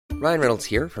Ryan Reynolds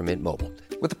here from Mint Mobile.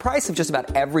 With the price of just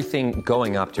about everything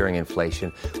going up during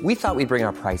inflation, we thought we'd bring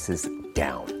our prices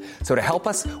down. So to help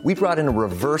us, we brought in a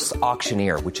reverse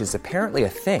auctioneer, which is apparently a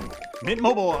thing. Mint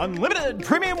Mobile Unlimited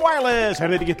Premium Wireless. How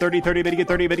to get 30, 30, bit to get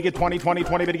 30, bit to get 20, 20,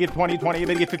 20, bit to get 20, 20,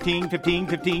 bit to get 15, 15,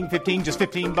 15, 15, just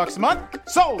 $15 a month?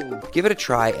 Sold! Give it a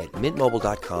try at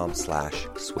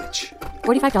mintmobile.com/switch.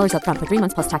 $45 up front for 3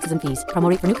 months plus taxes and fees. Promo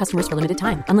rate for new customers for limited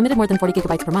time. Unlimited more than 40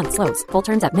 gigabytes per month. Slows full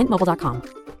terms at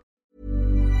mintmobile.com.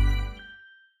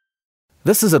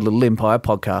 This is a Little Empire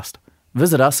podcast.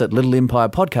 Visit us at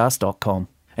littleempirepodcast.com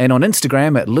and on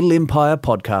Instagram at Little Empire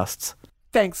Podcasts.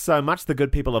 Thanks so much, the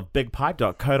good people of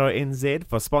bigpipe.co.nz,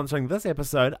 for sponsoring this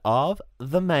episode of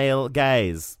The Male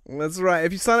Gaze. That's right.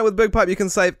 If you sign up with Big Pipe, you can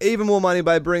save even more money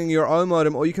by bringing your own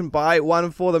modem, or you can buy one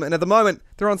for them. And at the moment,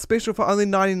 they're on special for only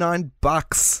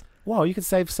 $99. Wow, you can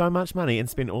save so much money and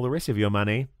spend all the rest of your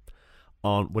money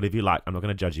on whatever you like. I'm not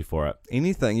going to judge you for it.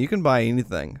 Anything. You can buy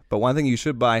anything. But one thing you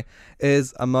should buy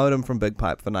is a modem from Big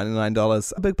Pipe for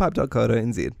 $99.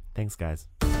 Bigpipe.co.nz. Thanks, guys.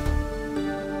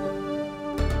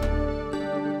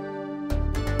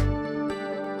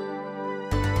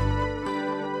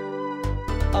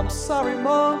 I'm sorry,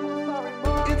 Mom.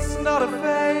 It's not a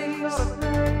phase.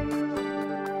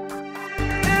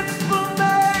 It's the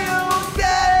male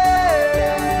gaze.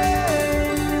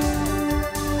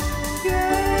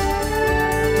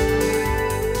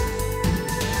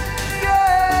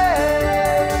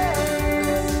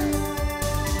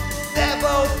 They're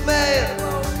both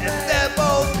male and they're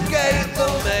both gay. The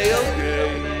male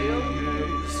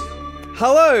gaze.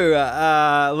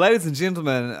 Hello, ladies and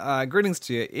gentlemen. Greetings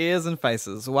to your ears and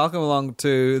faces. Welcome along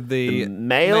to the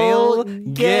Male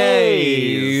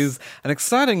Gaze. an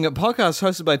exciting podcast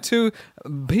hosted by two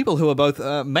people who are both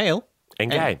male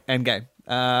And gay. And gay.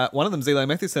 One of them, Zelo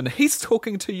Mathewson. He's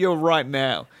talking to you right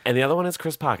now. And the other one is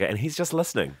Chris Parker, and he's just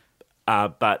listening.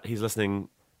 But he's listening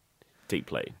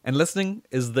deeply. And listening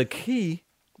is the key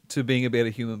to being a better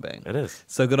human being. It is.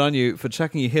 So good on you for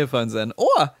chucking your headphones in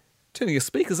or turning your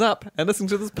speakers up and listening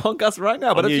to this podcast right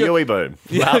now. But on your Yui Boom,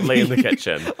 loudly in the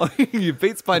kitchen. Your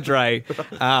Beats by Dre,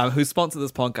 who sponsored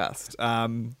this podcast.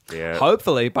 Yeah.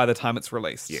 Hopefully by the time it's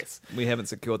released. Yes. We haven't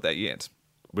secured that yet.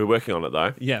 We're working on it,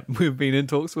 though. Yeah, we've been in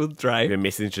talks with Dre. We're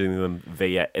messaging them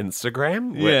via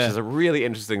Instagram, which Yeah. is a really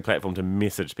interesting platform to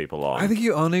message people on. I think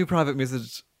you only private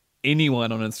message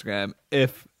anyone on Instagram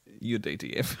if you're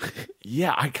DTF.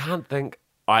 Yeah, I can't think.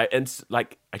 I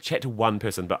chat to one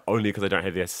person, but only because I don't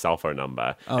have their cell phone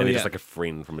number, and they're yeah. just like a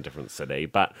friend from a different city.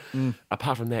 But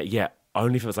apart from that, yeah,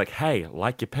 only if it's like, hey,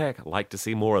 like your pic, like to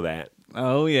see more of that.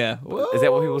 Oh, yeah. Is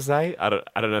that what people say? I don't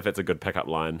know if it's a good pickup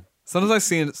line. Sometimes I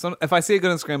send, if I see a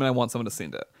good Instagram and I want someone to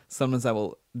send it, sometimes I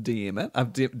will DM it.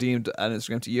 I've DM'd an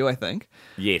Instagram to you, I think.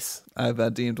 Yes, I've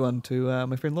DM'd one to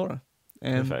my friend Laura.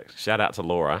 And perfect. Shout out to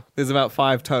Laura. there's about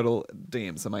 5 total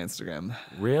DMs on my Instagram.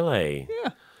 Really? Yeah.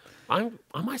 I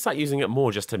might start using it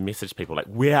more just to message people like,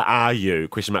 where are you?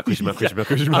 Question mark, question mark, question mark,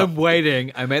 question mark. I'm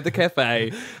waiting. I'm at the cafe.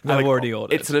 They're I've like, already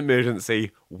ordered. It's an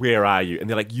emergency. Where are you? And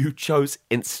they're like, you chose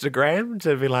Instagram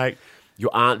to be like,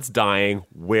 your aunt's dying.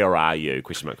 Where are you?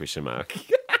 Question mark, question mark.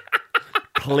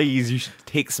 Please, you should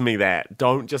text me that.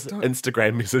 Don't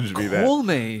Instagram message me that. Call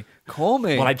me. Call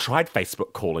me. Well, I tried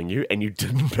Facebook calling you and you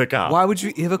didn't pick up. Why would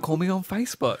you ever call me on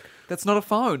Facebook? That's not a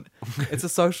phone. It's a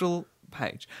social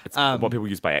page. It's what people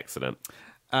use by accident.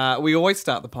 We always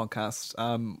start the podcast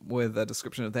with a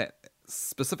description of that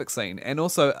specific scene and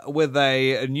also with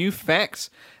a new fact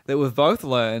that we've both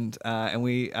learned, and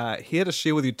we are here to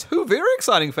share with you 2 very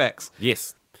exciting facts.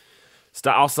 Yes.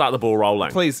 I'll start the ball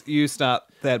rolling. Please, you start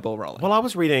that ball rolling. Well, I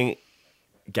was reading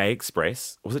Gay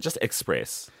Express. Was it just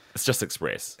Express? It's just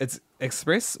Express. It's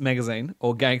Express Magazine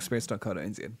or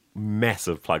gayexpress.co.nz.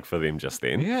 Massive plug for them just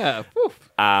then. Yeah. Woof.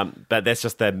 But that's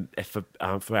just for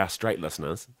our straight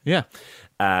listeners. Yeah.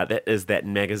 That is that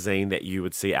magazine that you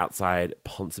would see outside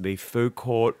Ponsonby Food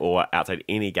Court or outside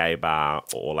any gay bar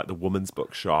or like the women's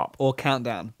bookshop. Or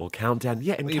Countdown. Or Countdown.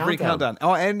 Yeah, and Every Countdown.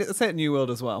 Oh, and it's at New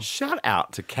World as well. Shout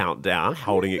out to Countdown,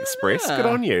 Holding Express. Good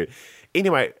on you.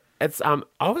 Anyway, it's I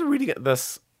was reading it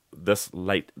this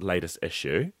latest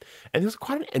issue, and there's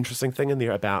quite an interesting thing in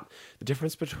there about the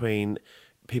difference between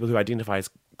people who identify as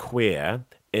queer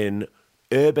in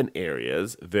urban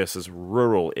areas versus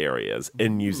rural areas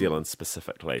in New Zealand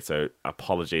specifically. So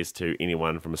apologies to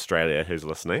anyone from Australia who's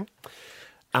listening.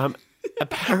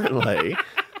 Apparently,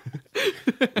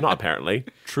 not apparently,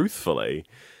 truthfully,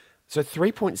 so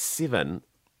 3.7%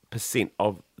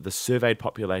 of the surveyed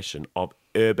population of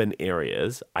urban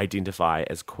areas identify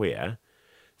as queer.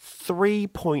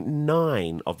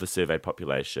 3.9% of the surveyed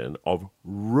population of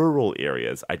rural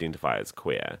areas identify as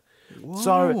queer.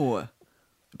 So Whoa.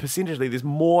 percentagely, there's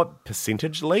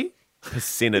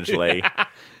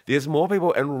more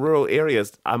people in rural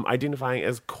areas identifying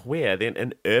as queer than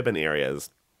in urban areas.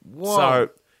 Whoa. So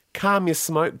calm your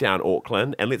smoke down,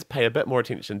 Auckland, and let's pay a bit more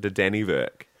attention to Danny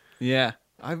Virk. Yeah,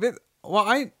 I bet. Well,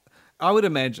 I would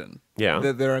imagine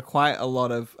that there are quite a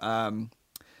lot of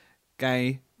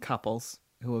gay couples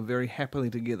who are very happily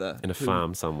together In a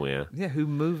farm somewhere. Yeah, who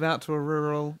move out to a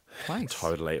rural place.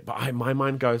 Totally. But my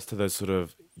mind goes to those sort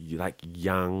of like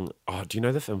young... Oh, do you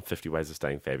know the film 50 Ways of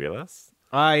Staying Fabulous?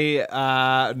 I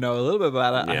know a little bit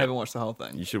about it. I Yeah. haven't watched the whole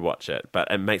thing. You should watch it. But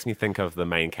it makes me think of the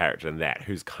main character in that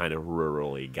who's kind of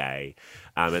rurally gay.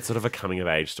 It's sort of a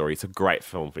coming-of-age story. It's a great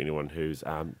film for anyone who's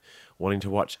wanting to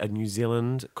watch a New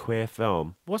Zealand queer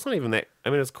film. Well, it's not even that... I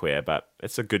mean, it's queer, but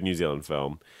it's a good New Zealand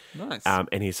film. Nice.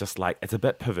 And he's just like... It's a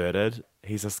bit perverted.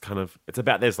 He's just kind of... It's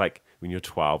about... There's like... When you're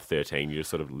 12, 13, you're just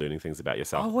sort of learning things about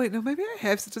yourself. Oh, wait, no, maybe I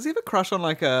have. Does he have a crush on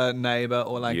like a neighbour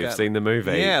or like You've seen the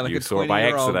movie. Yeah, like you a saw it by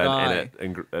 20-year-old accident guy.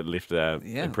 and it left an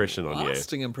impression on you.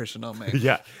 Lasting impression on me.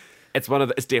 Yeah. It's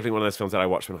definitely one of those films that I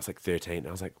watched when I was like 13.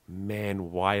 I was like, man,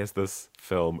 why is this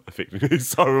film affecting me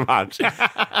so much?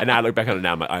 And now I look back on it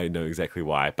now, I'm like, I know exactly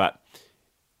why. But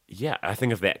yeah, I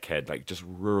think of that kid, like just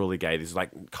rurally gay. There's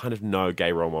like kind of no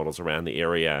gay role models around the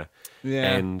area.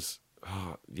 Yeah. And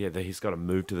he's got to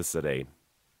move to the city.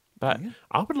 But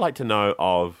I would like to know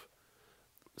of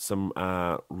some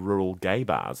rural gay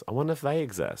bars. I wonder if they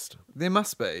exist. There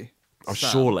must be. Oh, some.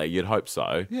 surely, you'd hope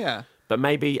so. Yeah. But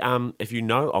maybe if you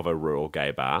know of a rural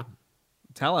gay bar,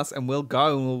 Tell us and we'll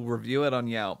go and we'll review it on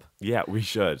Yelp. yeah, we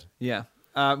should. Yeah.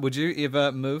 Would you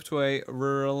ever move to a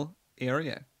rural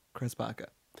area, Chris Parker?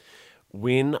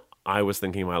 When I was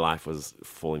thinking my life was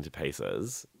falling to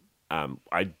pieces,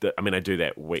 I do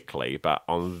that weekly, but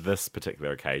on this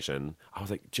particular occasion, I was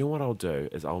like, do you know what I'll do?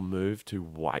 Is I'll move to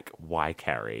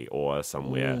Waikari or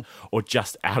somewhere, or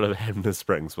just out of Hamner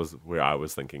Springs was where I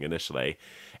was thinking initially,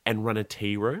 and run a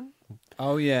tea room.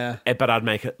 Oh, yeah. But I'd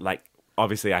make it like,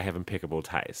 obviously I have impeccable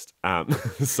taste.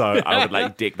 So I would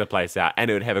like deck the place out and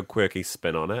it would have a quirky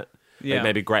spin on it. Yeah. Like,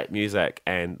 maybe great music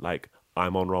and like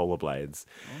I'm on rollerblades.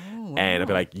 And I'd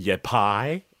be like, yeah,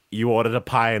 pie. You ordered a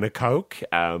pie and a Coke.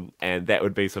 And that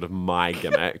would be sort of my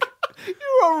gimmick.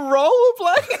 You're on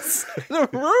rollerblades in a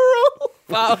rural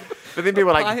pub. But then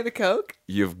people are Pie like, and a Coke?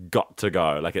 you've got to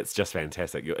go. Like, it's just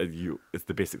fantastic. It's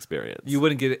the best experience. You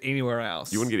wouldn't get it anywhere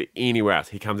else. You wouldn't get it anywhere else.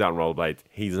 He comes out on rollerblades.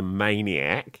 He's a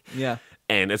maniac. Yeah.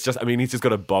 And it's just, I mean, he's just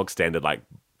got a bog standard, like,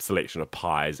 selection of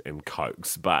pies and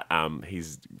Cokes, but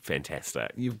he's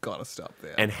fantastic. You've got to stop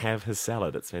there. And have his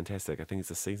salad. It's fantastic. I think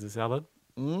it's a Caesar salad.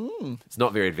 It's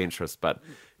not very adventurous, but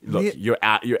look, you're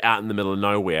out in the middle of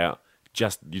nowhere.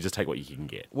 You just take what you can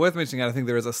get. Worth mentioning, I think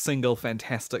there is a single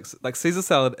fantastic... Like, Caesar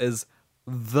salad is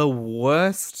the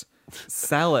worst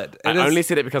salad. I only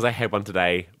said it because I had one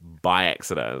today by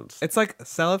accident. It's like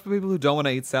salad for people who don't want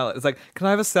to eat salad. It's like, can I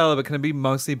have a salad, but can it be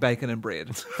mostly bacon and bread?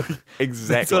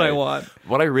 Exactly. That's what I want.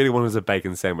 What I really want is a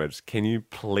bacon sandwich. Can you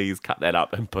please cut that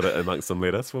up and put it amongst some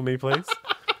lettuce for me, please?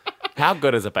 How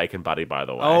good is a bacon buddy, by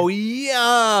the way? Oh,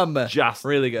 yum! Just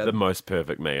really good. The most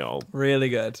perfect meal. Really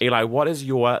good. Eli, what is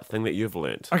your thing that you've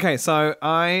learnt? Okay, so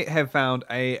I have found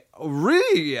a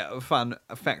really fun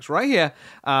fact right here.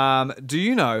 Do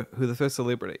you know who the first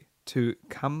celebrity to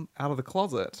come out of the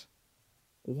closet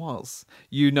was?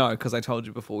 You know, because I told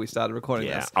you before we started recording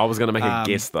Yeah, this. I was going to make a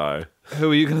guess, though.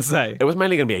 Who are you going to say? It was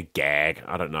mainly going to be a gag.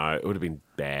 I don't know. It would have been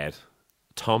bad.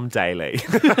 Tom Daley.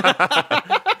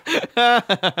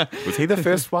 Was he the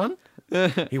first one?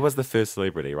 He was the first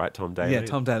celebrity, right? Tom Daley? Yeah,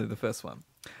 Tom Daley, the first one.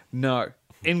 No,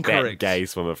 That incorrect. gay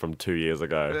swimmer from 2 years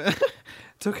ago.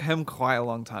 Took him quite a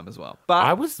long time as well. But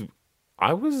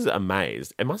I was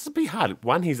amazed. It must be hard.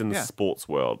 One, he's in the Yeah. sports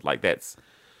world. Like, that's...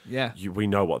 yeah, we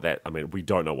know what that... I mean, we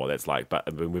don't know what that's like, but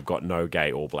I mean, we've got no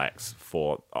gay All Blacks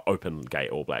open gay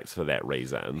All Blacks for that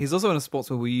reason. he's also in a sports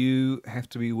where you have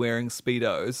to be wearing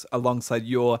Speedos alongside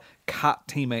your cut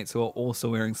teammates who are also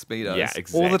wearing Speedos. Yeah,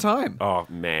 exactly. All the time. Oh,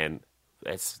 man.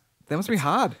 That must be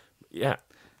hard. Yeah,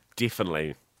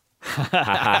 definitely.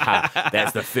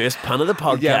 That's the first pun of the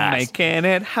podcast. You're making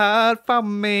it hard for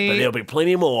me. But there'll be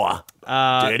plenty more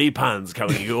dirty puns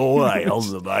coming your way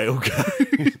on the mail.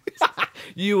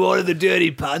 You order the dirty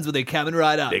puns, but they're coming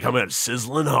right up. They're coming out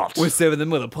sizzling hot. We're serving them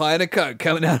with a pie and a Coke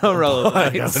coming out on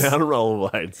rollerblades. Coming out on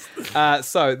rollerblades.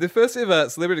 So the first ever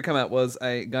celebrity to come out was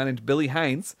a guy named Billy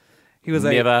Haynes. He was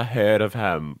Never heard of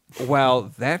him.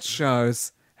 Well, that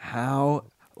shows how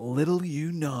little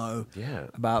you know Yeah.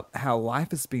 about how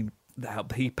life has been. How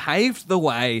he paved the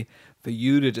way for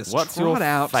you to just What's trot your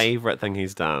out. favourite thing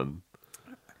he's done?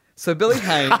 So Billy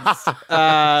Haynes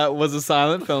was a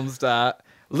silent film star.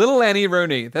 Little Annie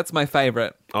Rooney, that's my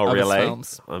favourite. Oh, of his really?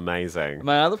 films. Amazing.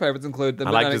 My other favourites include The I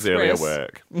Midnight liked his earlier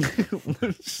Express.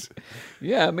 work.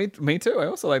 Yeah, me too. I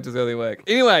also liked his early work.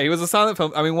 Anyway, he was a silent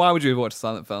film. I mean, why would you ever watch a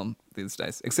silent film these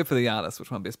days? Except for The Artist,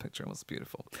 which won Best Picture and was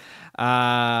beautiful. No,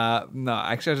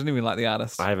 actually, I didn't even like The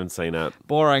Artist. I haven't seen it.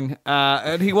 Boring.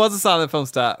 And he was a silent film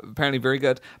star, apparently very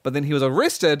good. But then he was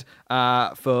arrested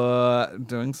for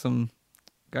doing some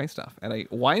gay stuff at a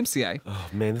YMCA. Oh,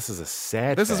 man, this is a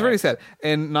sad This is fact. really sad.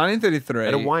 In 1933.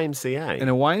 At a YMCA. In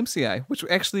a YMCA, which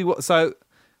actually was. So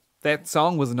that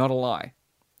song was not a lie.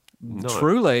 No.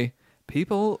 Truly,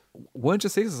 people weren't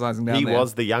just exercising down He there.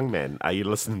 was the young man. Are you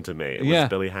listening to me? It Yeah. was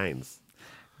Billy Haynes.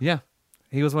 Yeah.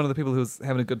 He was one of the people who was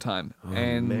having a good time.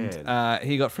 man.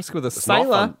 He got frisky with a It's not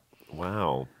sailor. fun.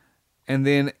 Wow. And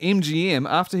then MGM,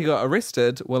 after he got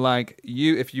arrested, were like,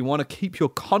 if you want to keep your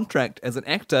contract as an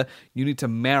actor, you need to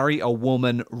marry a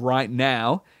woman right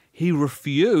now. He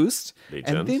refused.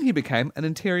 Legend. And then he became an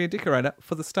interior decorator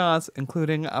for the stars,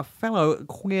 including a fellow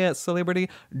queer celebrity,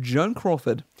 Joan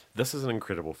Crawford. This is an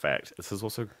incredible fact. This is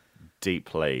also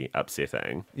deeply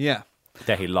upsetting Yeah.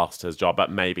 that he lost his job, but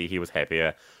maybe he was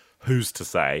happier, who's to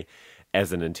say,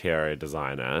 as an interior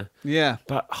designer. Yeah.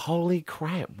 But holy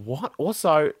crap, what?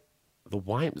 Also, the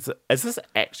YMCA, is this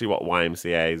actually what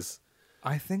YMCA's?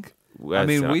 I think. Well, I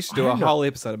mean, so- we should do I a don't know. whole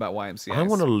episode about YMCA. I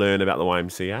want to learn about the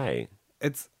YMCA.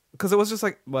 It's because it was just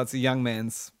like, well, it's a young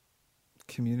man's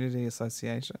community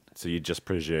association. So you just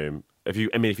presume, if you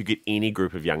get any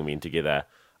group of young men together,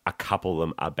 a couple of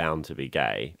them are bound to be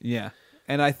gay. Yeah.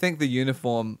 And I think the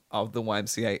uniform of the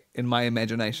YMCA, in my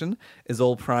imagination, is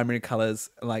all primary colors,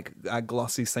 like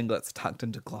glossy singlets tucked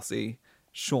into glossy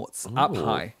shorts up Ooh.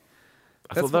 high.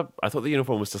 I thought the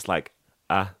uniform was just like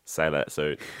a sailor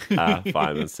suit, a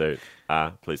fireman suit,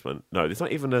 a policeman. No, there's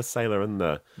not even a sailor in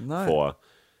the No. four.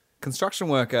 Construction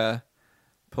worker,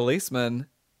 policeman,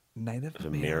 Native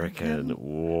American. American.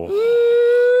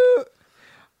 Whoa.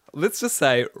 Let's just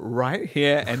say right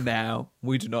here and now,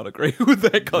 we do not agree with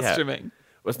that costuming.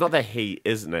 Well, it's not that he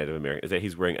is Native American, it's that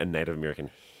he's wearing a Native American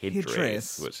headdress,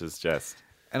 Headdress. which is just...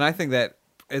 And I think that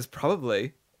is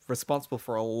probably responsible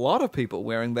for a lot of people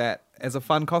wearing that as a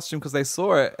fun costume because they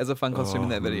saw it as a fun costume in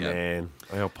that video. Man,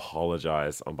 I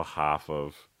apologize on behalf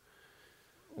of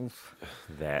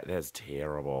that. That's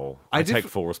terrible. I did take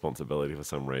f- full responsibility for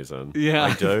some reason. Yeah.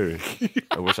 I do.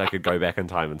 I wish I could go back in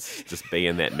time and just be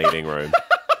in that meeting room,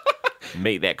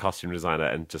 meet that costume designer,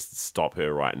 and just stop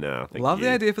her right now. Thank Love you.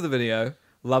 the idea for the video.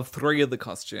 Love 3 of the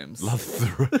costumes.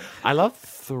 I love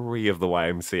 3 of the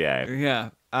YMCA.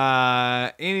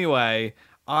 Yeah. Anyway,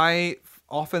 I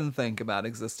often think about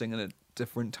existing in a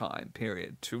different time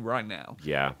period to right now.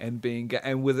 Yeah. And being gay,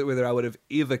 and whether I would have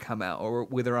ever come out or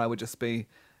whether I would just be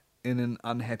in an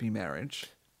unhappy marriage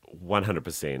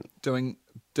 100%. doing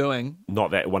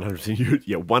Not that 100%.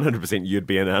 100% you'd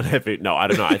be an unhappy. No, I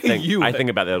don't know. I think You I would. think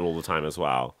about that all the time as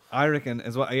well. I reckon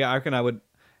as well. Yeah, I reckon I would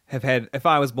have had if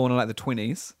I was born in like the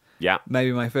 20s. Yeah.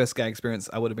 Maybe my first gay experience,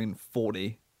 I would have been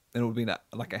 40, and it would have been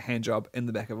like a hand job in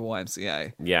the back of a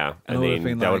YMCA. Yeah. And And it would have then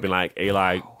been that would like, be like,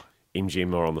 Eli,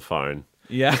 MGM are on the phone.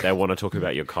 Yeah. They want to talk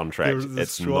about your contract. They're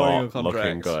It's destroying not your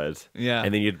looking contract. good. Yeah.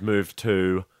 And then you'd move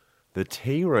to the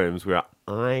tea rooms where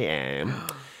I am.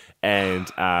 And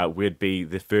we'd be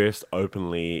the first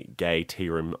openly gay tea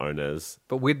room owners.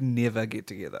 But we'd never get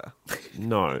together.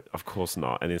 No, of course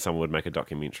not. And then someone would make a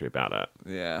documentary about it.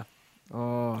 Yeah.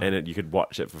 And you could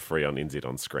watch it for free on NZ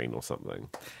On Screen or something.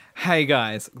 Hey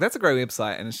guys, that's a great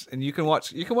website, and you can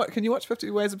watch. Can you watch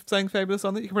 50 Ways of Saying Fabulous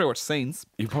on that? You can probably watch scenes.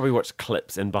 You probably watch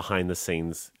clips and behind the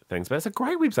scenes things, but it's a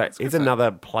great website. It's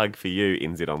another plug for you,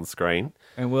 NZ On Screen.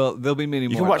 And there'll be many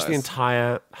more. You can of watch the those.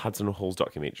 entire Hudson Halls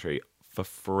documentary for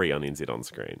free on NZ On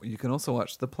Screen. You can also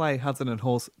watch the play Hudson and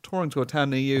Halls touring to a town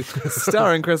near you,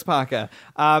 starring Chris Parker.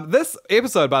 This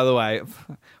episode, by the way,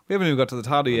 we haven't even got to the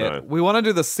title yet. No. We want to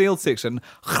do the sealed section.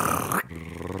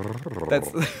 That's.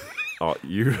 Oh,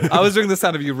 you. I was doing the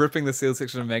sound of you ripping the sealed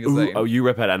section of a magazine. Oh, you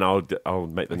rip it, and I'll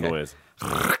make the noise.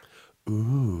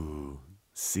 Ooh,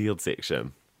 sealed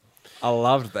section. I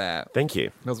loved that. Thank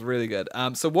you. That was really good.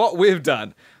 So what we've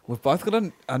done, we've both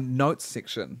got a notes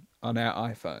section on our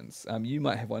iPhones. You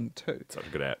might have one too. So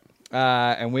good at.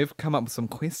 And we've come up with some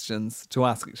questions to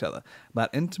ask each other about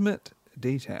intimate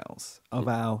details of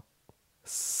our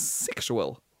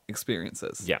sexual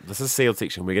experiences. Yeah, this is sealed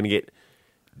section. We're gonna get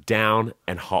down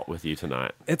and hot with you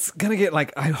tonight. It's going to get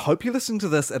I hope you're listening to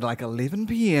this at 11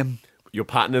 p.m. Your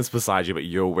partner's beside you, but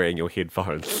you're wearing your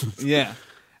headphones. Yeah.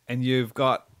 And you've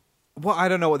got Well, I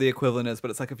don't know what the equivalent is, but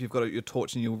it's like if you've got your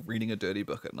torch and you're reading a dirty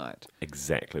book at night.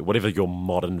 Exactly. Whatever your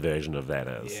modern version of that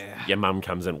is. Yeah. Your mum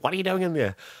comes in. What are you doing in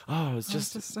there? Oh, it's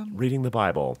just reading the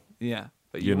Bible. Yeah.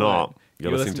 But You're you not. weren't.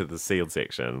 You're listening to the sealed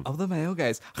section. Of the male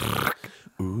gaze.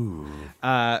 Ooh.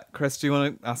 Chris, do you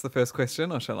want to ask the first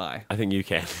question or shall I? I think you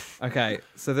can. Okay,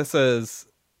 so this is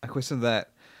a question that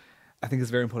I think is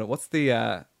very important. What's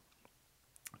the...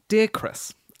 Dear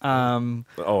Chris, Oh,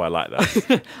 I like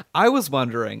that. I was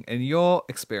wondering, in your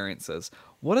experiences,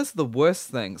 what is the worst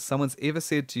thing someone's ever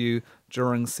said to you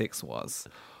during sex was?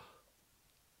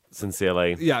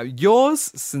 Sincerely. Yeah, yours,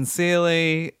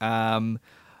 sincerely,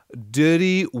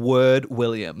 Dirty Word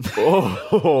William.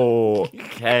 Oh,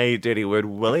 okay, Dirty Word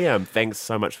William. Thanks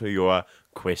so much for your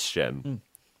question.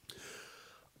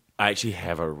 I actually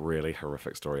have a really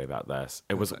horrific story about this.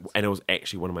 It was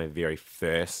actually one of my very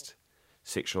first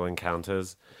sexual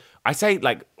encounters. I say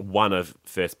like one of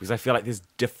first because I feel like there's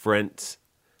different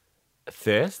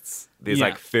firsts. There's Yeah.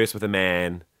 like first with a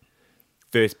man,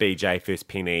 first BJ, first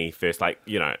penny, first like,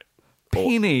 you know.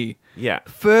 Penny. Yeah.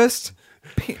 First,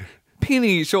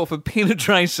 penny, short for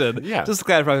penetration. Yeah. Just to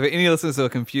clarify for any listeners who are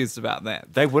confused about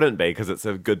that. They wouldn't be because it's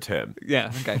a good term.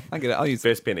 Yeah, okay, I get it. I'll use it.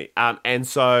 First penny. And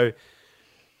so,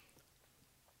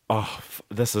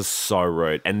 this is so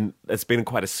rude. And it's been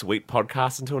quite a sweet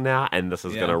podcast until now, and this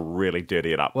is Yeah. going to really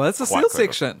dirty it up. Well, it's a quite sealed quickly.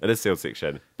 section. It is sealed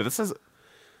section. But it's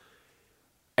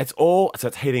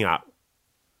heating up.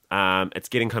 It's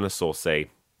getting kind of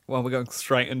saucy. Well, we're going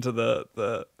straight into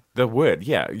the The word,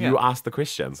 yeah. You Yeah. asked the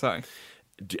question. sorry.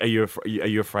 Are you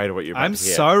afraid of what you're about I'm to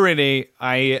hear? so ready.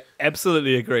 I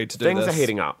absolutely agreed to do Things this. are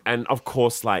heating up, and of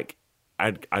course, like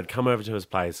I'd come over to his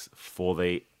place for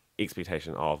the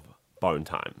expectation of bone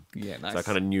time. Yeah, nice. So I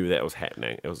kind of knew that was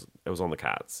happening. It was on the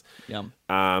cards. Yum.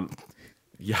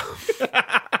 Yeah,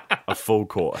 a full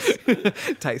course.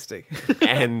 Tasty.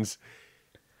 And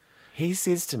he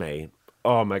says to me,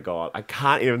 "Oh my god, I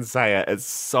can't even say it. It's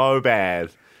so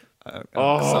bad." I'm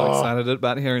so excited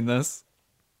about hearing this.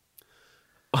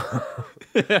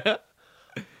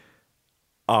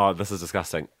 Oh, this is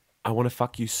disgusting. I want to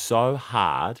fuck you so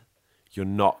hard, you're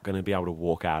not going to be able to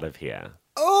walk out of here.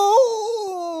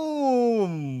 Oh!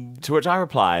 To which I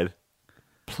replied,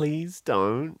 "Please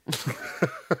don't."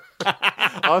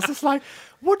 I was just like,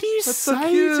 what do you so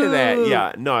say to that? cute.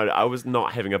 Yeah, no, I was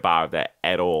not having a bar of that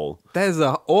at all. That is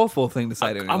an awful thing to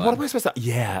say to anyone. What am I supposed to...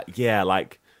 Yeah,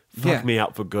 like, fuck Yeah. me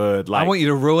up for good. Like, I want you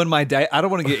to ruin my day. I don't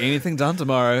want to get anything done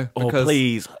tomorrow. oh, Because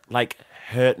please, like,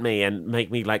 hurt me and make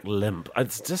me, like, limp.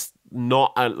 It's just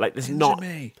not, like, there's not...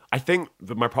 me. I think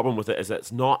my problem with it is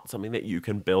it's not something that you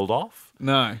can build off.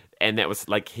 No. And that was,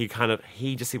 like, he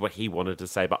just said what he wanted to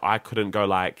say, but I couldn't go,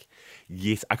 like,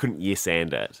 yes, I couldn't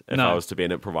yes-and it if No. I was to be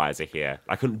an improviser here.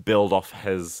 I couldn't build off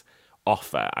his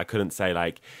offer. I couldn't say,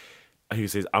 like, he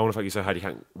says, "I want to fuck you so hard you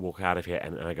can't walk out of here."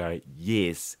 And I go,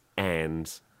 yes,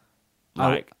 and,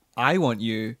 like... I want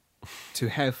you to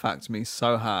have fucked me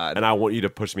so hard. And I want you to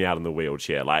push me out in the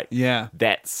wheelchair. Like, Yeah.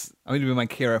 that's... I'm going to be my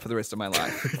carer for the rest of my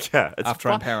life. Yeah. It's After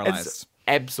I'm fu- paralysed. It's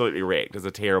absolutely wrecked. It's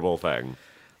a terrible thing.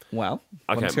 Wow.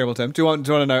 What Okay. a terrible term. Do you want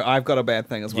to know? I've got a bad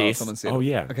thing as well. Yes. Someone said. Oh,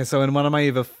 yeah. Okay, so in one of my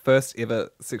first ever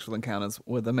sexual encounters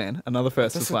with a man, another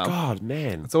first as well. God,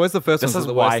 man. It's always the first This ones is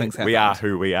that the worst why things happen. we are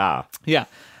who we are. Yeah.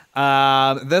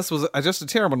 This was just a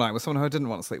terrible night with someone who I didn't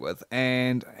want to sleep with.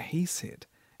 And he said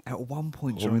at one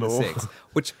point during the no. sex,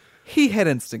 which he had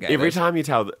instigated. Every time you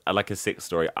tell like a sex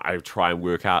story, I try and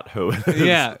work out who it is.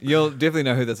 Yeah, you'll definitely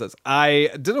know who this is. I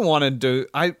didn't want to do...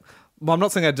 Well, I'm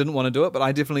not saying I didn't want to do it, but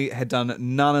I definitely had done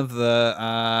none of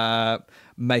the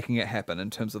making it happen in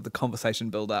terms of the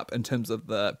conversation build up, in terms of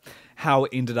the how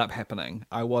it ended up happening.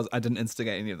 I didn't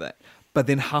instigate any of that. But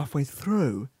then halfway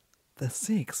through the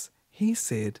sex, he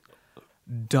said,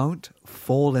 "Don't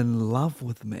fall in love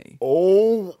with me."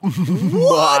 Oh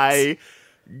my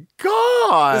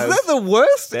God. Is that the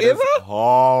worst That is ever?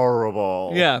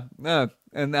 horrible. Yeah, no,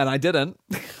 and I didn't.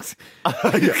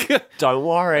 Don't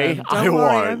worry. Don't I worry,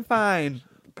 won't. I'm fine.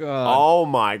 God. Oh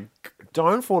my.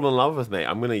 Don't fall in love with me.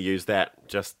 I'm going to use that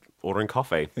just ordering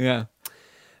coffee. Yeah.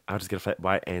 I'll just get a flat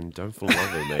white and don't fall in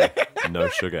love with me. No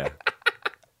sugar.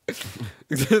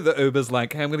 The Uber's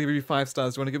like, "Hey, I'm going to give you 5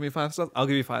 stars. Do you want to give me 5 stars? I'll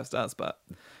give you 5 stars, but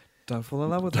don't fall in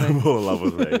love with Don't me." fall in love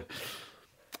with me.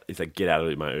 He's like, "Get out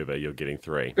of my Uber. You're getting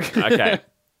 3." Okay.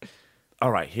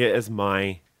 All right. Here's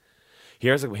a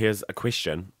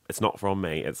question. It's not from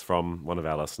me. It's from one of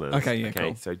our listeners. Okay, yeah,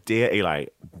 cool. So, dear Eli,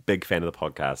 big fan of the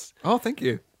podcast. Oh, thank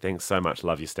you. Thanks so much.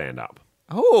 Love your stand-up.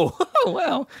 Oh,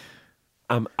 wow.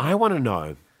 I want to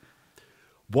know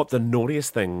what the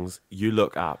naughtiest things you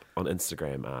look up on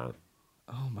Instagram are.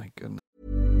 Oh, my goodness.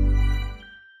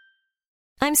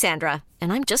 I'm Sandra,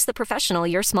 and I'm just the professional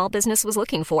your small business was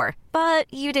looking for. But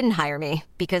you didn't hire me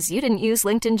because you didn't use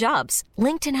LinkedIn Jobs.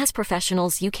 LinkedIn has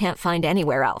professionals you can't find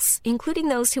anywhere else, including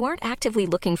those who aren't actively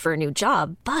looking for a new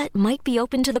job, but might be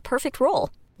open to the perfect role,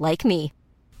 like me.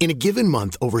 In a given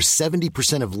month, over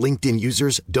 70% of LinkedIn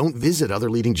users don't visit other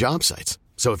leading job sites.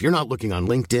 So if you're not looking on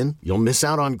LinkedIn, you'll miss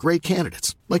out on great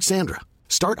candidates like Sandra.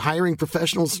 Start hiring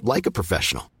professionals like a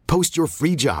professional. Post your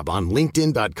free job on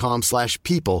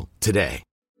linkedin.com/people today.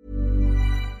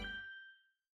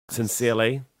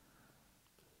 Sincerely,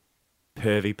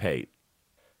 Pervy Pete.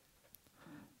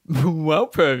 Well,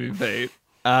 Pervy Pete,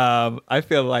 I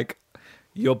feel like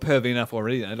you're pervy enough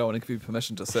already. I don't want to give you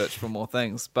permission to search for more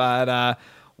things. But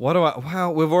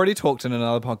wow, we've already talked in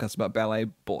another podcast about Ballet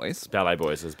Boys. Ballet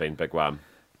Boys has been a big one.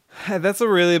 That's a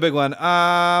really big one.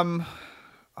 I'd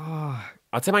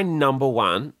say my number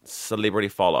one celebrity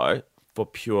follow for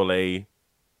purely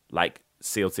like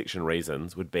sealed section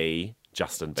reasons would be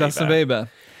Justin Bieber. Justin Bieber.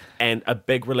 And a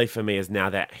big relief for me is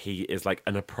now that he is like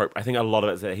an appropriate... I think a lot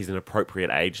of it is that he's an appropriate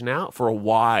age now. For a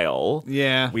while,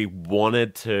 we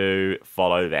wanted to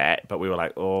follow that, but we were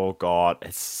like, oh, God,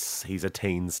 he's a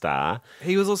teen star.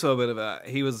 He was also a bit of a...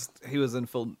 He was in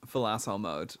full asshole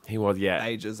mode. He was, yeah.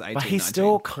 Ages 18, But he's 19.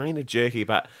 still kind of jerky,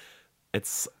 but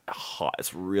it's hot.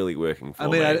 It's really working for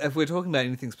me. If we're talking about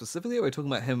anything specifically, we're talking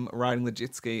about him riding the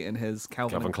jet ski in his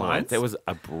Calvin Klein. That was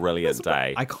a brilliant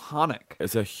day. Iconic.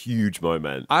 It's a huge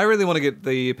moment. I really want to get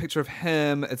the picture of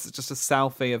him. It's just a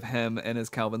selfie of him and his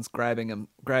Calvins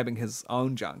grabbing his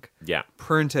own junk. Yeah.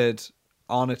 Printed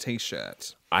on a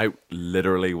t-shirt. I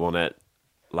literally want it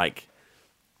like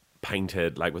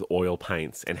painted like with oil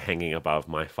paints and hanging above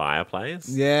my fireplace.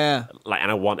 Yeah.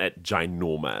 And I want it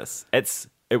ginormous.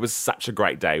 It was such a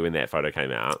great day when that photo came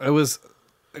out. It was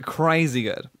crazy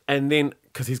good. And then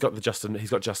because he's got Justin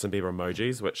Bieber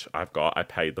emojis, which I've got. I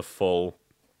paid the full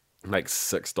like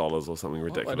 $6 or something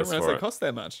ridiculous I didn't realize for it it. cost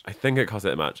that much. I think it cost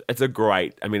that much. It's a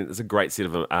great set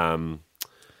of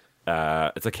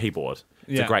it's a keyboard.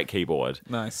 It's a great keyboard.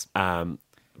 Nice.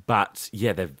 But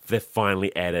yeah, they've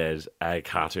finally added a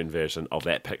cartoon version of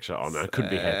that picture on. I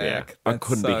couldn't be happier. I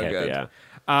couldn't be happier.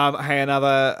 Hey,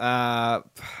 another.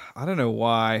 I don't know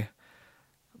why,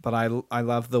 but I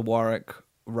love the Warwick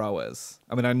rowers.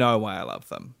 I mean, I know why I love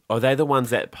them. Oh, they're the ones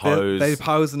that pose. They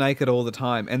pose naked all the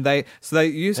time, and they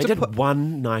did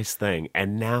one nice thing,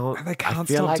 and now they can't I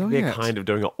feel stop like doing they're it. kind of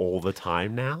doing it all the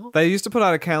time now. They used to put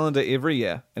out a calendar every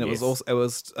year, and Yes. it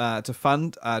was to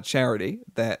fund a charity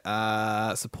that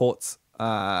supports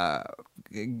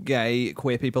gay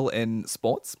queer people in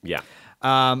sports. Yeah.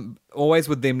 Always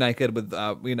with them naked with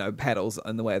paddles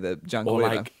in the way of the junk or Or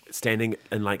whatever. like standing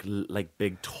in like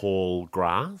big tall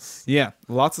grass. Yeah,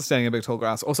 lots of standing in big tall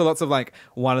grass. Also lots of like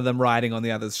one of them riding on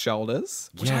the other's shoulders,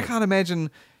 which I Yeah. can't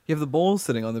imagine you have the balls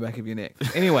sitting on the back of your neck.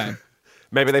 Anyway.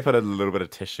 Maybe they put a little bit of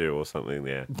tissue or something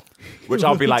there. Which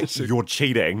I'll be like, you're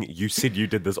cheating. You said you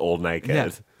did this all naked. Yeah,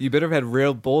 you better have had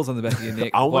real balls on the back of your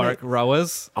neck, Warwick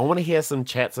rowers. I want to hear some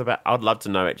chats about... I'd love to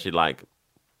know actually like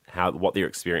what their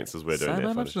experiences were doing I'd that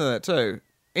love to footage. know that too.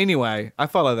 Anyway, I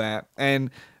follow that. And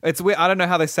it's weird. I don't know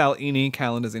how they sell any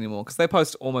calendars anymore because they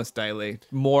post almost daily.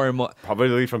 More and more.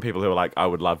 Probably from people who are like, I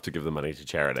would love to give the money to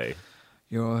charity.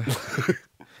 You're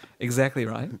exactly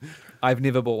right. I've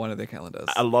never bought one of their calendars.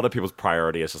 A lot of people's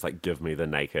priority is just like, give me the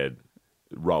naked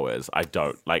rowers. I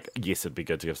don't like. Yes, it'd be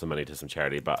good to give some money to some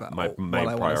charity, but my main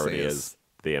I wanna priority see is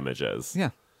the images. Yeah.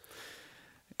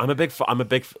 I'm a big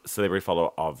celebrity follower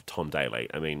of Tom Daley.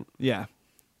 I mean, Yeah. we've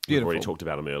Beautiful. already talked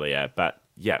about him earlier, but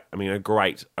yeah, I mean, a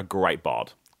great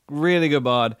bod. Really good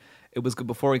bod. It was good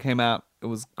before he came out. It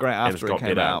was great And after it's he got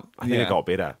came better. out. I think it got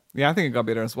better. Yeah, I think it got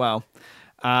better as well.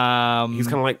 He's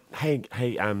kind of like,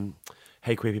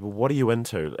 hey, queer people, what are you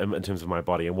into in terms of my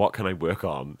body, and what can I work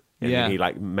on? And Yeah. then he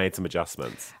like made some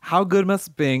adjustments. How good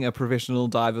must being a professional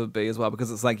diver be as well? Because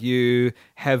it's like you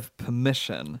have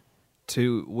permission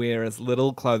to wear as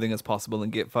little clothing as possible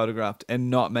and get photographed and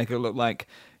not make it look like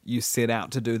you set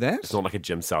out to do that. It's not like a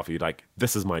gym selfie. Like,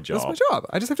 this is my job. That's my job.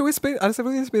 I just have to wear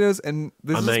speedos, and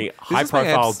this I'm is a this high is my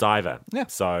profile abs. diver. Yeah.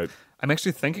 So I'm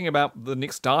actually thinking about the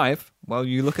next dive while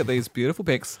you look at these beautiful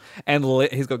pics. And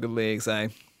he's got good legs, eh?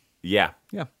 yeah,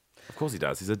 Yeah. of course he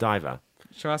does. He's a diver.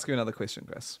 Shall I ask you another question,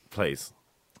 Chris? Please.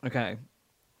 Okay.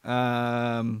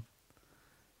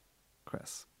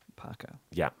 Chris Parker,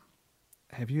 Yeah.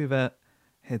 have you ever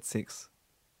had sex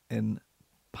in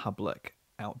public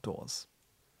outdoors?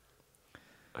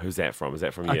 Who's that from? Is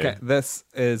that from you? Okay, this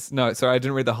is... No, sorry, I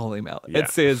didn't read the whole email. Yeah. It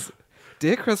says,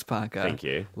 Dear Chris Parker, Thank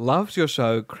you. Loved your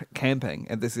show Camping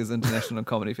at this year's International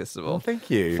Comedy Festival. Oh, thank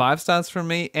you. 5 stars from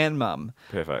me and Mum.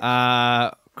 Perfect.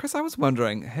 Chris, I was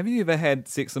wondering, have you ever had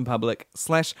sex in public?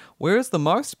 / where is the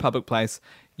most public place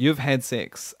you've had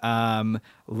sex?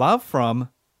 Love from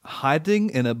hiding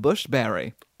in a bush,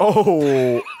 Barry.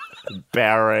 Oh,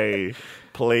 Barry,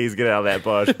 please get out of that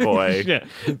bush, boy. Yeah.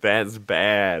 That's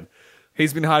bad.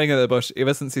 He's been hiding in the bush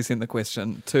ever since he sent the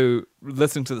question to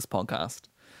listening to this podcast.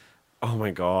 Oh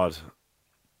my God.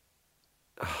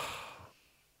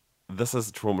 This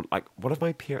is trauma. Like, what if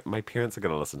my parents are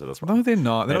going to listen to this one? No, they're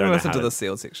not. They don't know listen how to the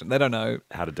sealed section. They don't know.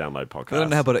 how to download podcasts. They don't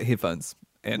know how to put headphones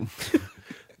in.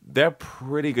 They're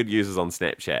pretty good users on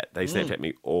Snapchat. They Snapchat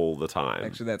me all the time.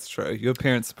 Actually, that's true. Your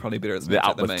parents are probably better at They're Snapchat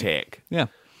up than with me. tech. Yeah.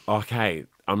 Okay,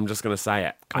 I'm just going to say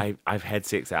it. I've had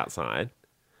sex outside,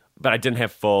 but I didn't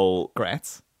have full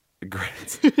Grats.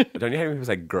 grads. Don't you hear people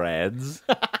say grads?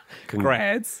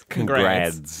 Grads.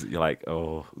 Congrats. You're like,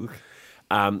 oh.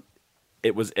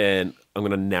 It was in, I'm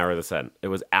going to narrow this in. It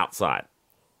was outside.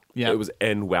 Yeah. It was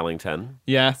in Wellington.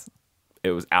 Yes. It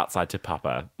was outside Te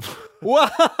Papa.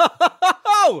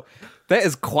 Whoa! That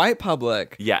is quite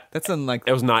public. Yeah. That's in like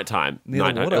It was nighttime. Near the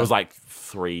Nighttime. water. It was like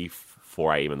 3,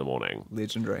 4 a.m. in the morning.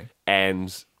 legendary.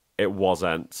 And it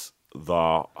wasn't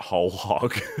the whole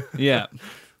hog. Yeah.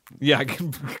 Yeah,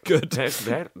 good.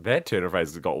 that turn of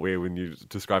phrase got weird when you're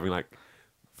describing like,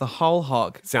 The whole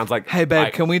hog. sounds like, Hey,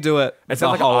 babe, can we do it? It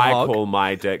sounds like whole I hog? call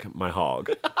my dick my hog.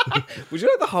 Would you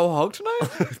like the whole hog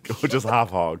tonight? Or just half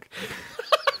hog.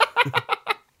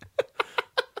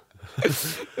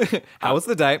 How was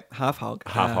the date? Half hog.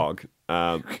 Half hog.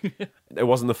 It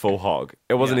wasn't the full hog.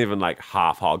 It wasn't even like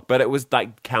half hog, but it was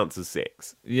like counts as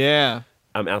sex. Yeah.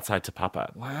 Outside Te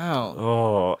Papa. Wow.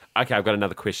 Oh, okay. I've got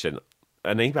another question.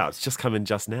 An email. It's just come in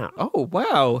just now. Oh,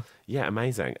 wow. Yeah,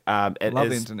 amazing. Love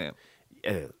the internet.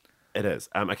 It is.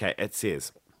 Okay, it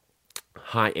says,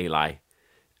 "Hi Eli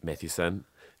Mathewson,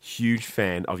 huge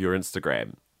fan of your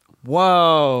Instagram.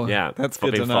 Whoa. Yeah, That's I've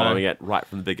good been to know. following it right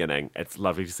from the beginning. It's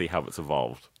lovely to see how it's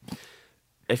evolved.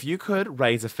 If you could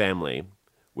raise a family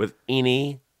with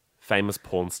any famous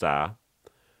porn star,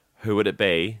 who would it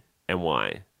be and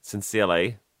why?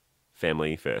 Sincerely,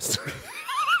 family first."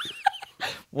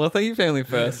 Well, thank you, Family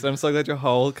First. I'm so glad your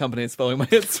whole company is following my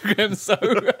Instagram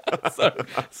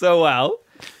so well.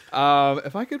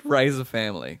 If I could raise a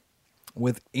family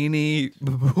with any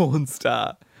porn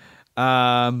star,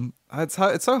 it's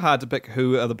so hard to pick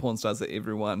who are the porn stars that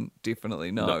everyone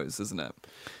definitely knows, isn't it?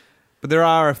 But there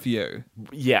are a few.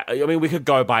 Yeah, I mean, we could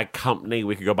go by company,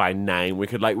 we could go by name, we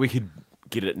could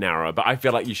get it narrower, but I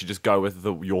feel like you should just go with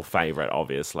your favorite,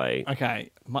 obviously.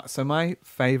 Okay, my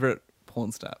favorite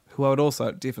porn star, who I would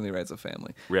also definitely raise a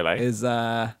family, Really? is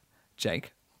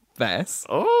Jake Bass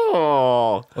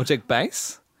Oh, or Jake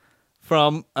Bass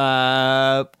from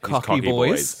Cocky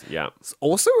Boys. Yeah.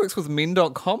 Also works with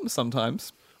men.com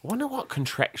sometimes. I wonder what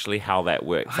contractually how that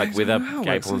works. I Like whether don't know,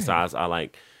 gay it's porn weird. stars are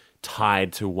like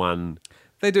tied to one.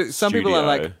 They do. Some people are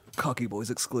Studio. like Cocky Boys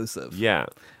exclusive. Yeah.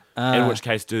 In which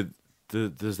case,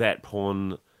 does that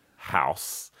porn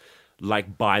house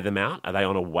like buy them out? Are they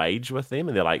on a wage with them?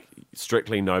 And they're like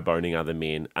strictly no boning other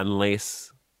men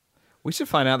unless. We should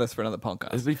find out this for another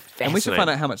podcast. It'd be And we should fascinating. find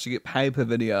out how much you get paid per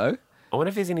video. I wonder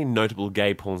if there's any notable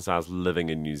gay porn stars living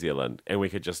in New Zealand, and we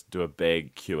could just do a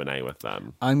big Q&A with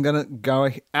them. I'm going to go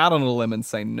out on a limb and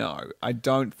say no. I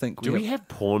don't think Do we have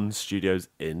porn studios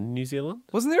in New Zealand?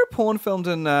 Wasn't there a porn filmed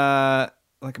in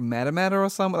like Matamata or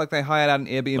something? Like they hired out an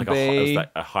Airbnb. Like it was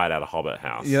like a hideout, a hobbit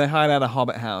house. Yeah, they hired out a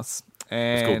Hobbit house.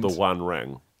 And It's called The One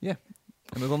Ring. Yeah.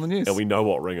 And it was on the news. And we know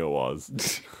what ring it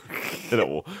was. And it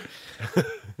will.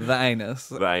 The anus.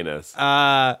 The anus.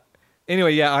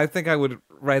 Anyway, yeah, I think I would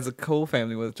raise a cool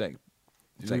family with Jake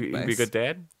He'd be a Bass. good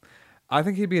dad? I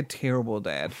think he'd be a terrible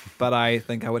dad, but I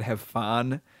think I would have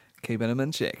fun keeping him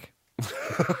in check.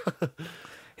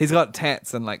 He's got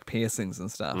tats and like piercings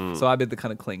and stuff, so I'd be the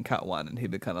kind of clean cut one, and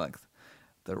he'd be kind of like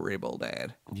the rebel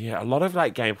dad. Yeah, a lot of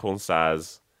like gay porn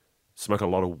stars smoke a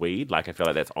lot of weed. Like I feel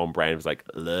like that's on brand. It's like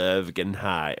love getting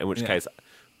high. In which case,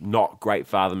 not great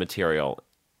father material.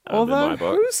 In Although, my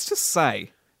book. who's to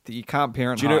say that you can't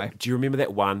parent Do you know? high? Do you remember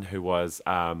that one who was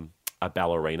a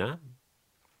ballerina,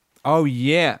 Oh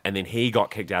yeah. and then he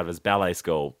got kicked out of his ballet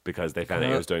school because they found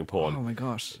out he was doing porn? Oh my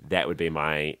gosh. That would be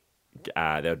my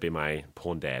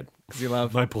porn dad. 'Cause you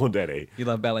love My porn daddy. you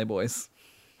love ballet boys.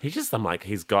 He's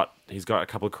got a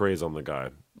couple of careers on the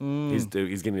go. He's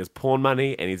getting his porn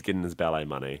money and he's getting his ballet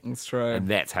money. It's true. And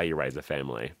that's how you raise a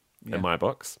family. In my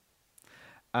books.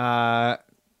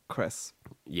 Chris,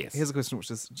 Yes. here's a question which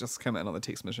has just come in on the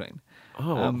text machine.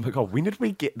 Oh my god, when did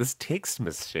we get this text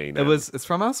machine? It's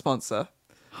from our sponsor.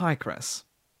 Hi, Chris.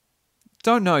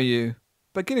 Don't know you,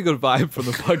 but get a good vibe from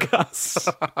the podcast.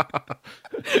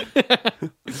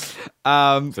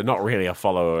 So not really a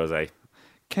follower, is he?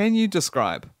 Can you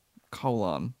describe ?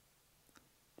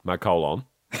 My colon.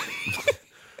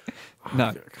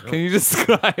 No. Can you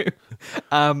describe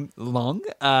long?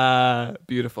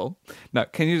 Beautiful. No.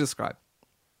 Can you describe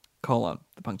the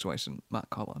punctuation mark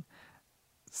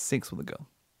sex with a girl?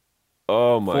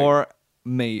 Oh my. For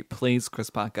me, please, Chris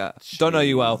Parker. Don't know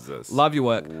you well. Jesus Love your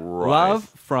work. Christ. Love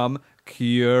from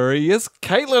Curious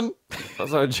Caitlin.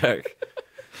 That's not a joke.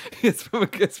 It's from a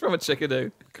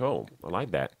chickadoo. Cool. I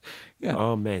like that. Yeah.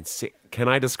 Oh man. Can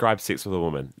I describe sex with a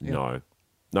woman? Yeah. No.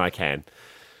 No, I can.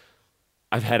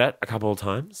 I've had it a couple of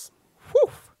times.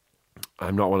 Whew.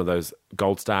 I'm not one of those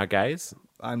gold star gays.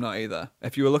 I'm not either.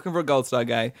 If you were looking for a gold star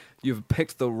gay, you've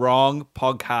picked the wrong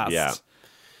podcast. Yeah.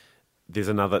 There's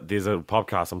a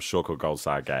podcast I'm sure called Gold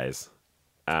Star Gays.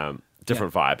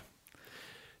 Different vibe.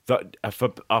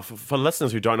 For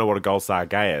listeners who don't know what a Gold Star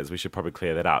Gay is, we should probably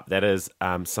clear that up. That is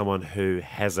someone who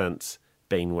hasn't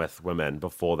been with women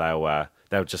before they were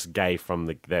just gay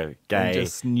they're gay They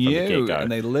just from the knew get-go.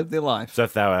 and they lived their life. So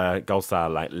if they were Gold Star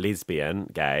like lesbian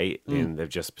gay, then they've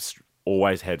just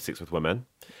always had sex with women.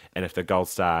 And if they're Gold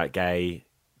Star gay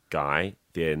guy,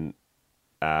 then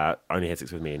only had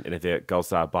sex with men. And if they're Gold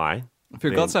Star bi, If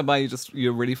you're then- gold star by,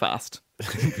 you're really fast.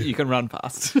 You can run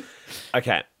fast.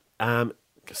 Okay.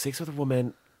 Sex with a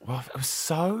woman. Well, it was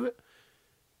so.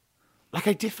 Like,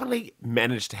 I definitely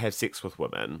managed to have sex with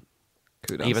women,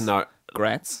 Kudos. even though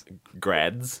Grats.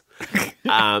 grads,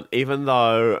 even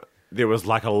though there was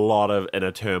like a lot of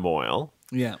inner turmoil.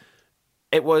 Yeah.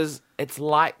 It's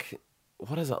like,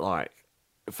 what is it like?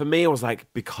 For me, it was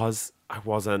like, because I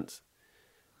was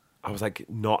like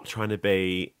not trying to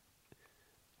be.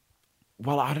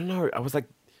 Well, I don't know. I was like,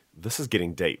 this is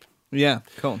getting deep. Yeah.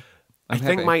 Cool. I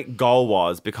think my goal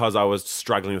was, because I was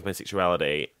struggling with my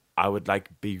sexuality, I would like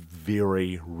be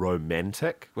very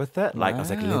romantic with it. Like I was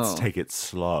like, let's Wow. take it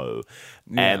slow,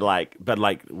 and but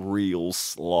real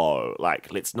slow.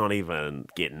 Like, let's not even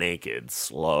get naked.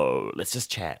 Slow. Let's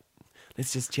just chat.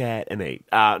 And eat.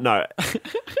 No.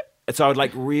 So I would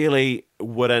like really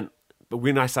wouldn't. But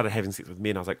when I started having sex with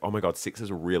men, I was like, oh my God, sex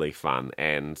is really fun.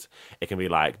 And it can be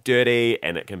like dirty,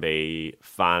 and it can be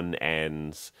fun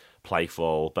and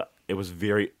playful. But it was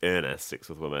very earnest sex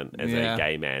with women as a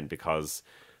gay man, because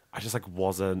I just like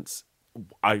wasn't.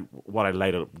 What I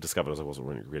later discovered was I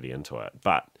wasn't really into it.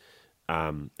 But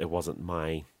it wasn't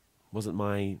my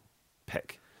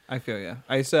pick. I feel you.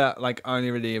 I used to like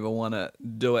only really ever want to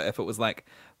do it if it was like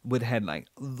we'd had like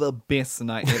the best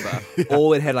night ever, or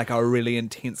we'd had like a really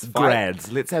intense fight.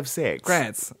 Grads, let's have sex.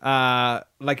 Grads.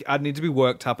 Like I'd need to be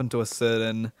worked up into a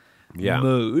certain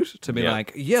mood to be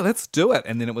like, yeah, let's do it.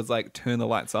 And then it was like, turn the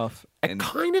lights off. It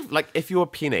kind of like, if you're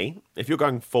Penny, if you're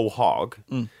going full hog,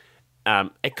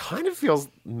 it kind of feels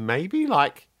maybe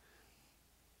like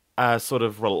a sort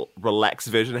of relaxed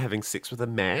version of having sex with a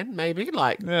man, maybe.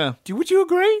 Like, would you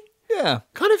agree? Yeah.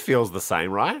 Kind of feels the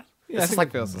same, right? Yeah, I it's just think like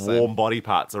it feels the warm same. body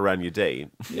parts around your D.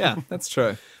 Yeah, that's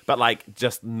true. But like,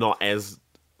 just not as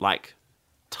like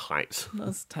tight. No,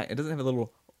 it's tight. It doesn't have a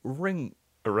little ring.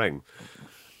 A ring.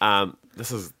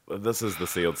 This is the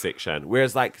sealed section.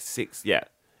 Whereas like sex,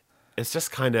 it's just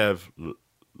kind of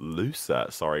looser.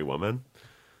 Sorry, woman.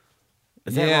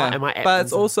 Is that right? Am I? But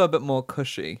it's also a bit more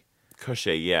cushy,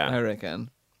 cushy. Yeah, I reckon.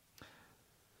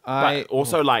 But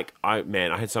also, like, I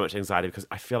had so much anxiety because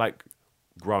I feel like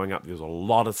growing up, there was a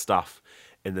lot of stuff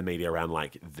in the media around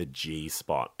like the G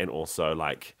spot, and also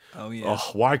like,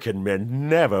 why can men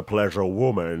never pleasure a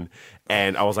woman?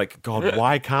 And I was like, God,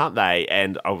 why can't they?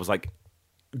 And I was like,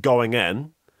 going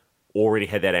in, already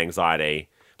had that anxiety,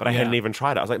 but I hadn't even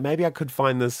tried it. I was like, maybe I could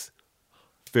find this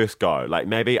first go. Like,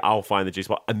 maybe I'll find the G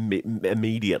spot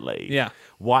immediately. Yeah.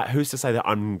 Why? Who's to say that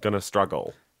I'm gonna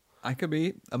struggle? I could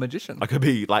be a magician. I could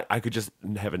be like, I could just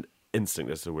have an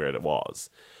instinct as to where it was.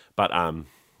 But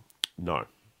no.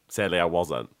 Sadly, I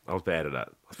wasn't. I was bad at it.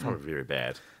 I was probably very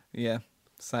bad. Yeah,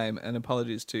 same. And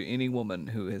apologies to any woman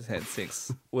who has had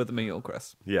sex with me or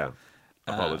Chris. Yeah.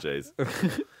 Apologies.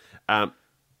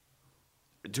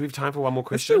 Do we have time for one more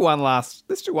Let's question? do one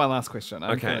last question.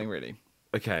 I'm Okay. feeling ready.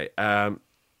 Okay.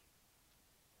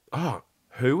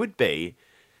 Who would be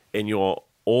in your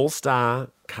all-star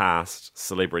cast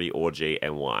celebrity orgy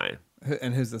and why?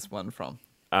 And who's this one from?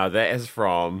 That is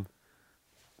from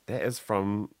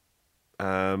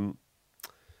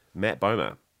Matt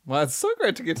Bomer. Well, it's so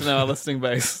great to get to know our listening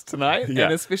base tonight, Yeah.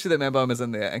 and especially that Matt Bomer's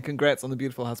in there. And congrats on the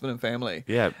beautiful husband and family.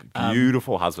 Yeah,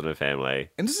 beautiful husband and family.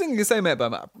 Interesting you say Matt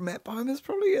Bomer. Matt Bomer's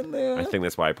probably in there. I think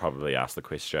that's why I probably asked the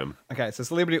question. Okay, so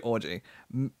celebrity orgy.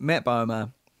 Matt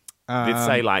Bomer. Let's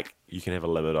say like you can have a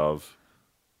limit of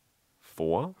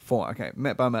 4. 4. Okay,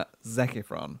 Matt Bomer, Zac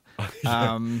Efron.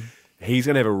 He's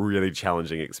going to have a really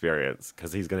challenging experience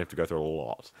because he's going to have to go through a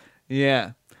lot.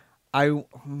 Yeah. Who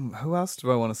else do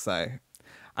I want to say?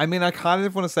 I mean, I kind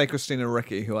of want to say Christina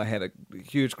Ricci, who I had a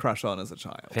huge crush on as a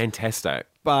child. Fantastic.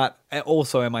 But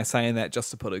also, am I saying that just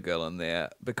to put a girl in there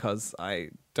because I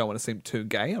don't want to seem too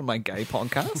gay on my gay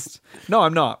podcast? No,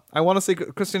 I'm not. I want to see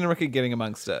Christina Ricci getting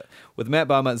amongst it with Matt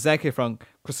Bomer, Zac Efron,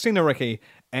 Christina Ricci,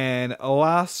 and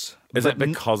last... Is it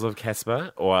because of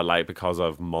Casper or like because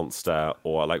of Monster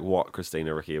or like what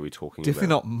Christina Ricci are we talking Definitely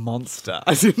about? not Monster.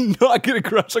 I did not get a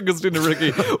crush on Christina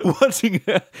Ricci watching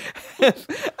her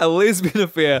have a lesbian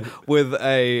affair with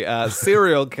a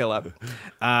serial killer.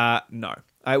 No.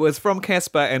 It was from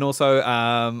Casper and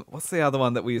also, what's the other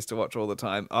one that we used to watch all the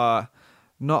time?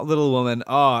 Not Little Woman.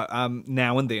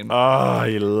 Now and Then. Oh,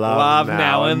 you love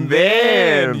Now and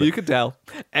Then. You could tell.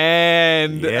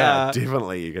 And yeah,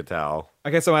 definitely you could tell.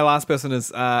 Okay, so my last person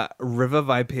is River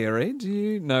Viperi. Do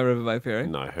you know River Viperi?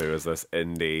 No, who is this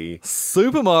indie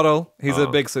supermodel? He's a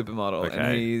big supermodel. Okay.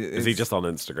 And is he just on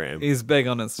Instagram? He's big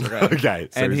on Instagram. Okay,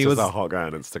 so and he's he just was a hot guy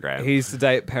on Instagram. He used to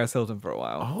date Paris Hilton for a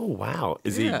while. Oh, wow.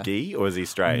 Is Yeah. he gay or is he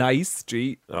straight? Nice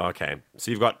street. Oh, okay. So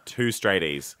you've got 2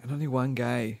 straighties And only one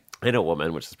gay. and a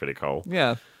woman, which is pretty cool.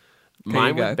 Yeah. There Mine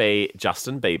you would go. be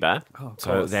Justin Bieber. Oh, of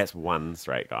so course. that's one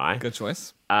straight guy. Good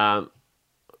choice.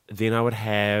 Then I would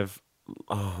have...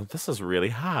 Oh, this is really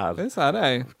hard. It's hard,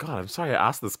 eh? God, I'm sorry I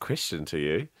asked this question to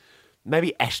you.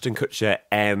 Maybe Ashton Kutcher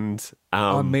and...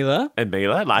 Mila? And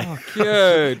Mila. Like,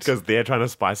 cute. Because they're trying to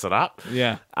spice it up.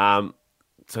 Yeah.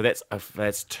 So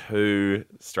that's 2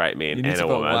 straight men You need and to a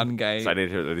put woman. one gay- So I need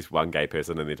to at least one gay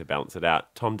person in there to balance it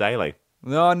out. Tom Daly.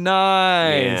 Oh,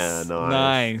 nice. Yeah, nice.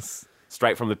 Nice.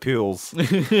 Straight from the pools.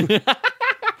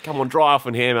 Come on, dry off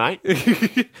in here, mate.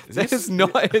 That's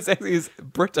not. He's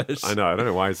British. I know. I don't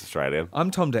know why he's Australian. I'm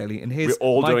Tom Daly, and here's We're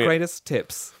all my doing it. greatest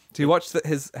tips. Do you watch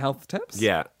his health tips?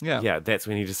 Yeah. Yeah. Yeah, that's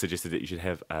when he just suggested that you should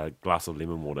have a glass of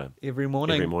lemon water. Every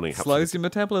morning. Every morning. Helps Slows with- your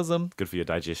metabolism. Good for your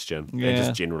digestion. Yeah. And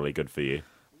just generally good for you.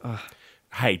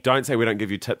 Hey, don't say we don't give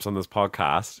you tips on this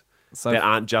podcast So that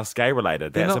aren't just gay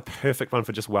related. They're That's not- a perfect one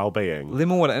for just well-being.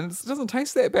 lemon water, and it doesn't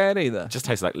taste that bad either. Just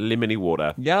tastes like lemony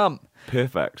water. Yum.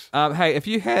 Perfect. Hey, if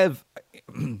you have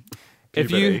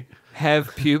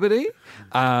puberty,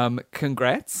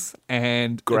 congrats,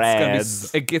 and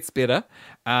Grads. it gets better,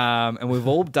 and we've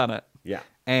all done it. Yeah.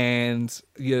 And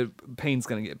your peen's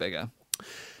gonna get bigger.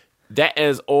 That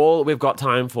is all we've got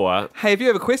time for. Hey, if you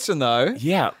have a question though,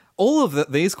 Yeah. all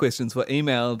of these questions were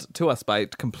emailed to us by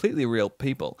completely real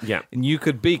people. Yeah. And you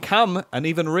could become an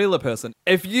even realer person.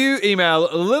 If you email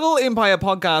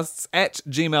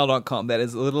littleempirepodcasts@gmail.com, that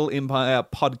is Little Empire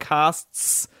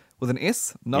Podcasts with an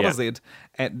S, not Yeah. a Z,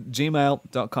 at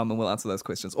gmail.com, and we'll answer those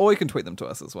questions. Or you can tweet them to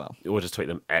us as well. We'll just tweet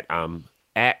them at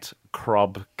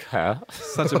Krobka.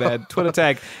 Such a bad Twitter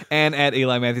tag. And at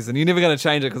Eli Mathewson. You're never going to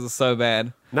change it because it's so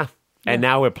bad. No. And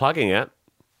now we're plugging it.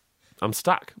 I'm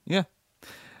stuck. Yeah.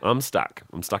 I'm stuck.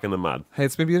 I'm stuck in the mud. Hey,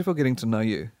 it's been beautiful getting to know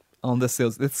you on this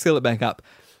seal. Let's seal it back up.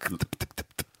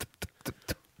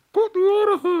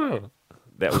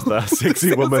 That was the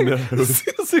sexy woman who was...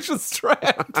 Seal section's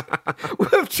trapped.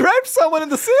 We've trapped someone in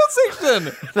the seal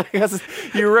section.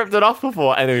 You ripped it off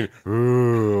before, and then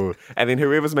ooh, and then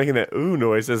whoever's making that ooh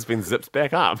noise has been zipped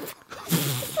back up.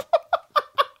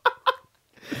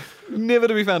 Never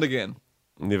to be found again.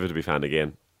 Never to be found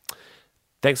again.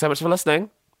 Thanks so much for listening.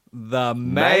 The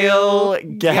Male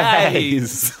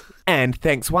Gaze. And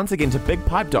thanks once again to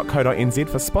bigpipe.co.nz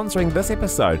for sponsoring this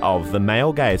episode of The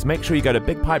Male Gaze. Make sure you go to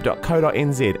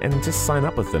bigpipe.co.nz and just sign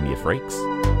up with them, you freaks.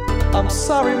 I'm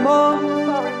sorry, Mom.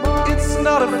 It's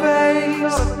not a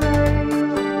phase.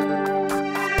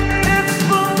 It's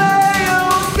the male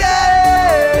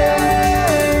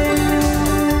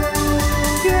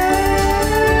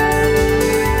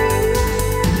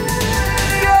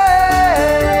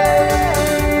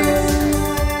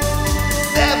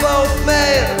They're both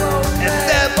male and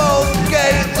they're both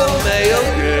gay. The male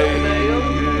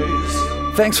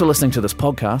gaze. Thanks for listening to this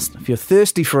podcast. If you're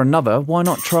thirsty for another, why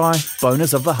not try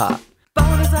Boners of the Heart?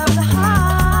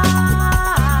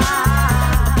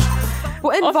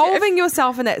 Well, involving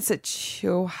yourself in that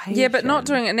situation. Yeah, but not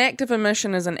doing an active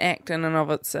emission is an act in and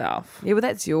of itself. Yeah, well,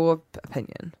 that's your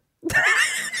opinion.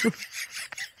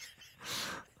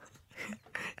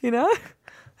 You know?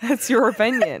 That's your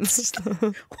opinion.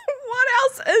 What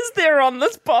else is there on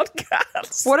this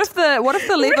podcast? What if the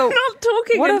level? We're not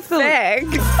talking what in if the-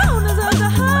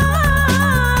 fag.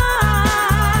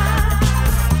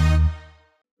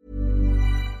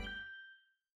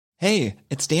 Hey,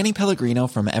 it's Danny Pellegrino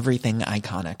from Everything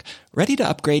Iconic. Ready to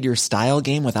upgrade your style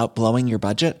game without blowing your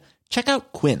budget? Check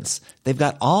out Quince. They've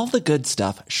got all the good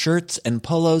stuff, shirts and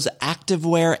polos,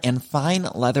 activewear, and fine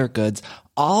leather goods,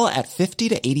 all at 50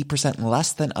 to 80%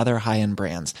 less than other high-end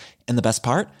brands. And the best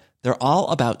part? They're all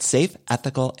about safe,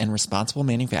 ethical, and responsible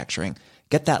manufacturing.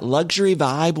 Get that luxury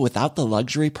vibe without the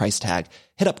luxury price tag.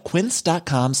 Hit up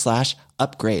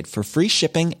quince.com/upgrade for free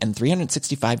shipping and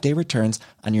 365-day returns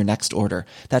on your next order.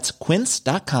 That's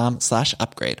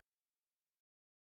quince.com/upgrade.